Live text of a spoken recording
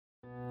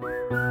Welcome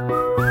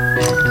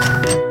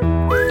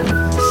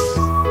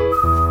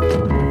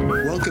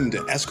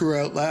to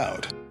Escrow Out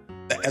Loud,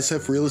 the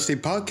SF Real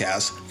Estate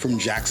podcast from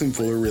Jackson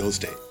Fuller Real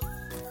Estate.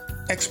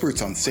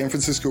 Experts on San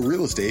Francisco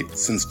real estate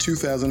since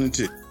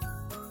 2002.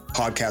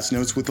 Podcast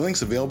notes with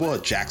links available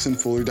at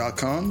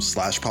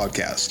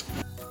jacksonfuller.com/podcast.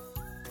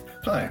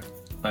 Hi,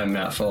 I'm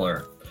Matt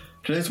Fuller.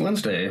 Today's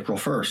Wednesday, April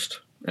 1st,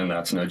 and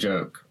that's no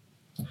joke.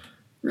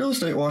 Real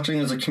estate watching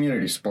is a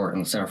community sport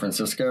in San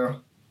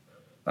Francisco.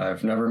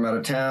 I've never met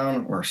a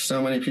town where so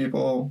many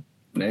people,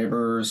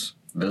 neighbors,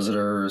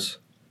 visitors,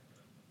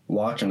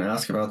 watch and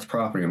ask about the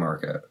property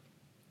market.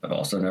 I've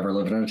also never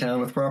lived in a town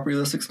with property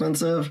this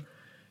expensive,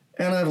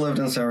 and I've lived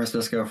in San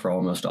Francisco for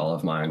almost all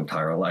of my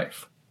entire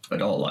life,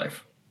 adult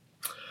life.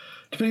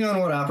 Depending on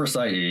what app or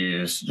site you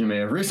use, you may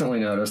have recently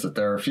noticed that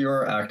there are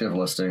fewer active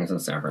listings in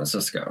San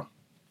Francisco.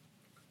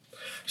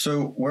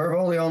 So where have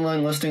all the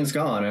online listings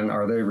gone, and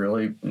are they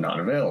really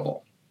not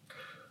available?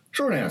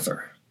 Short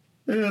answer,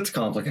 it's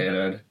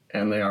complicated,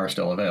 and they are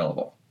still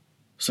available.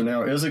 So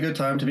now is a good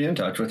time to be in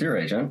touch with your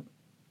agent,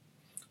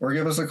 or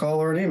give us a call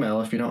or an email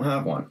if you don't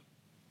have one.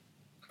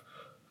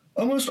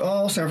 Almost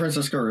all San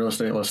Francisco real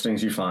estate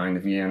listings you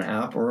find via an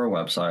app or a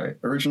website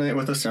originate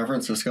with a San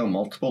Francisco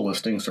Multiple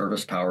Listing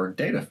Service powered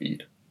data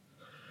feed.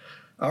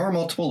 Our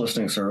multiple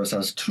listing service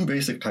has two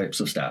basic types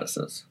of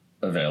statuses,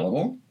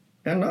 available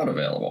and not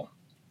available.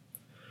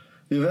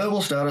 The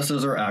available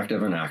statuses are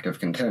active and active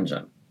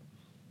contingent.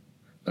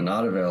 The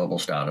not available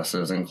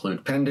statuses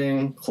include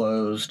pending,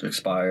 closed,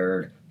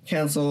 expired,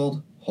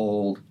 canceled,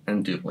 hold,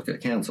 and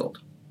duplicate canceled.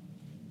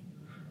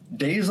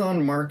 Days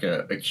on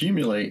market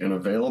accumulate in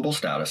available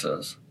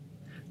statuses,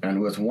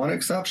 and with one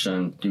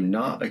exception, do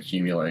not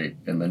accumulate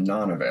in the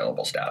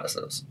non-available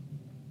statuses.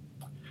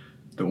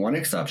 The one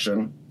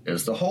exception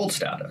is the hold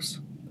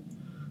status.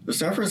 The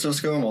San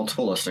Francisco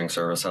Multiple Listing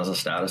Service has a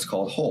status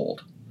called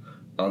hold.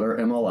 Other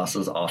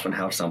MLSs often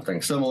have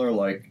something similar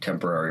like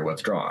temporary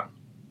withdrawn.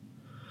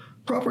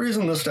 Properties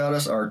in this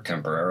status are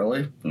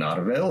temporarily not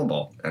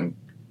available and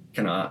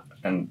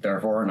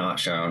therefore are not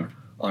shown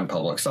on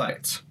public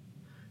sites.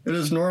 It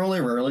is normally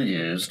rarely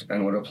used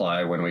and would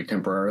apply when we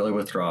temporarily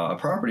withdraw a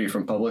property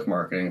from public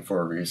marketing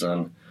for a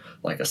reason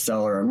like a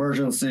seller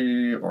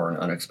emergency or an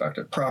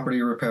unexpected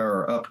property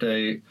repair or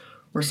update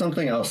or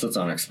something else that's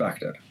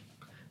unexpected.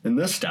 In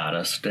this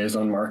status, days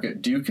on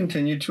market do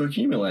continue to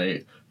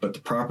accumulate, but the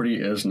property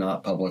is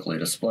not publicly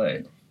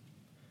displayed.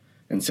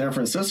 In San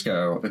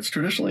Francisco, it's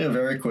traditionally a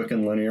very quick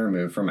and linear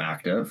move from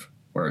active,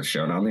 where it's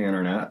shown on the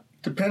internet,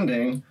 to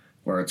pending,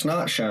 where it's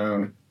not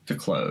shown, to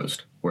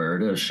closed, where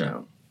it is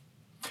shown.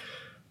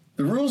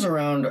 The rules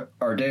around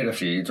our data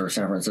feeds, or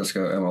San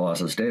Francisco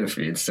MLS's data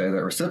feeds, say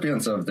that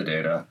recipients of the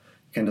data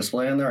can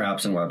display on their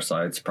apps and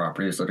websites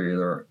properties that are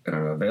either in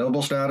an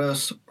available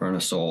status or in a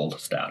sold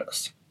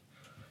status.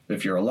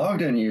 If you're a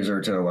logged-in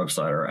user to a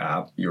website or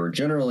app, you're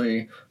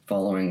generally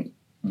following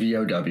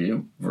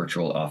VOW,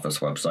 Virtual Office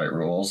Website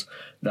rules,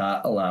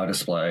 that allow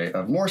display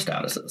of more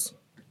statuses.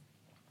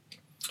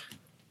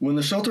 When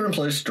the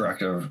Shelter-in-Place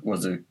Directive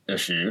was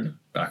issued,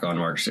 back on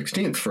March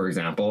 16th, for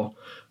example,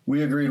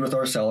 we agreed with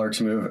our seller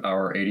to move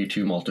our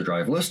 82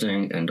 multi-drive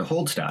listing into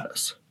hold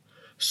status,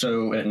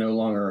 so it no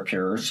longer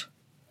appears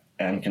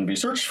and can be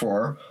searched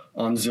for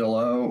on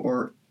Zillow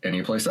or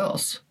anyplace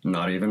else,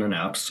 not even in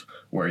apps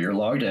where you're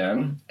logged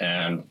in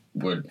and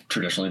would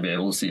traditionally be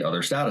able to see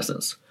other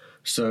statuses.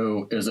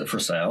 So is it for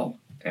sale?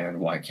 And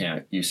why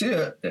can't you see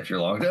it if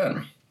you're logged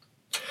in?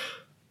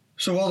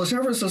 So while the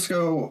San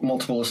Francisco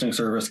Multiple Listing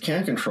Service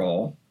can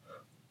control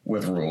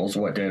with rules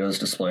what data is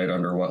displayed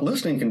under what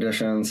listing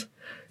conditions,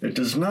 it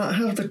does not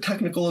have the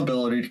technical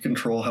ability to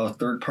control how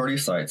third-party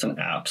sites and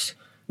apps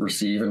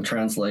receive and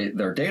translate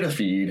their data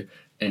feed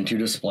into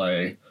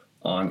display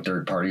on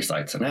third-party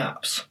sites and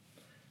apps.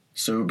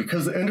 So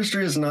because the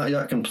industry has not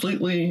yet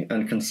completely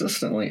and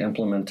consistently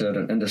implemented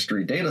an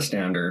industry data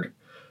standard,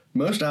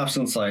 most apps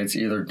and sites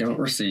either don't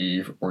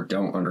receive or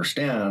don't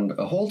understand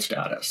a hold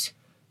status,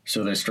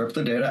 so they strip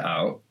the data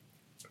out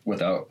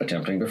without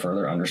attempting to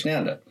further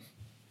understand it,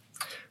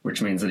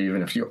 which means that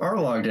even if you are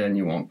logged in,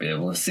 you won't be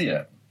able to see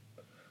it.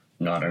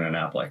 Not in an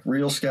app like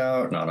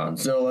RealScout, not on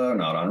Zillow,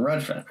 not on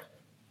Redfin.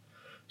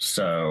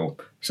 So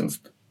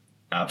since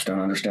apps don't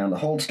understand the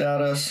hold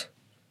status,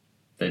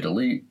 they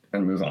delete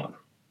and move on.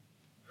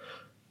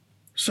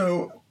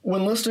 So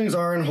when listings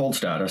are in hold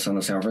status in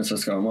the San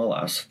Francisco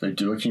MLS, they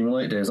do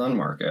accumulate days on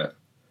market,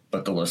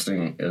 but the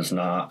listing is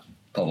not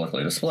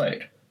publicly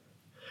displayed.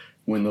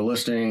 When the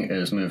listing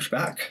is moved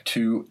back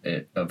to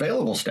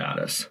available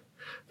status,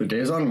 the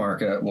days on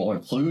market will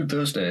include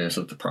those days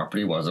that the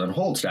property was in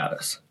hold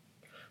status.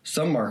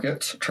 Some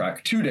markets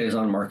track 2 days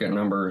on market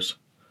numbers.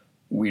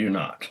 We do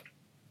not.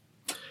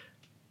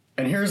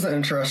 And here's the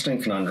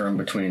interesting conundrum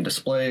between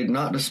displayed,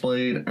 not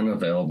displayed, and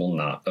available,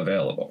 not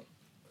available.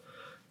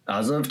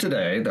 As of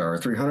today, there are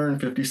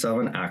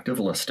 357 active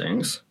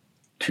listings,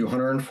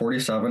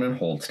 247 in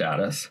hold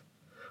status,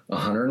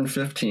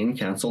 115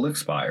 canceled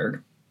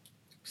expired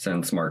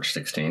since March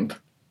 16th,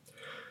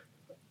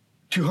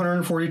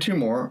 242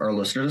 more are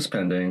listed as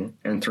pending,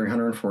 and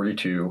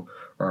 342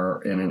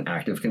 are in an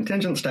active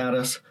contingent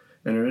status,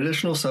 and an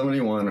additional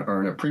 71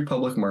 are in a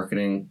pre-public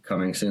marketing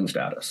coming soon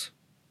status.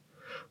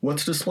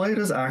 What's displayed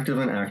as active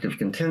and active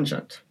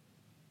contingent,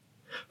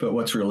 but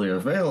what's really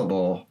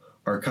available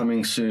are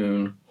coming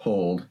soon,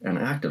 hold, and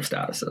active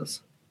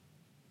statuses.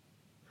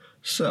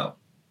 So,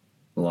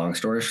 long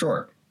story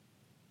short,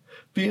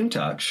 be in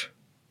touch,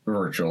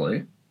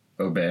 virtually,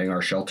 obeying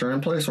our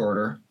shelter-in-place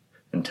order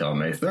until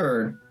May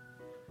 3rd,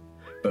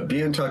 but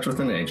be in touch with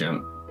an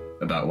agent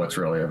about what's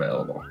really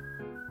available.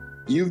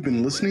 You've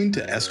been listening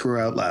to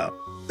Escrow Out Loud,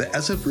 the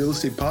SF Real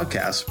Estate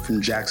podcast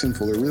from Jackson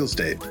Fuller Real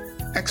Estate,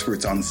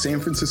 experts on San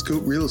Francisco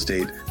real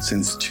estate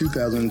since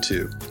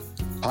 2002.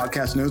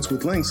 Podcast notes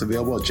with links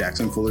available at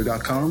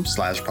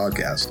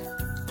jacksonfuller.com/podcast.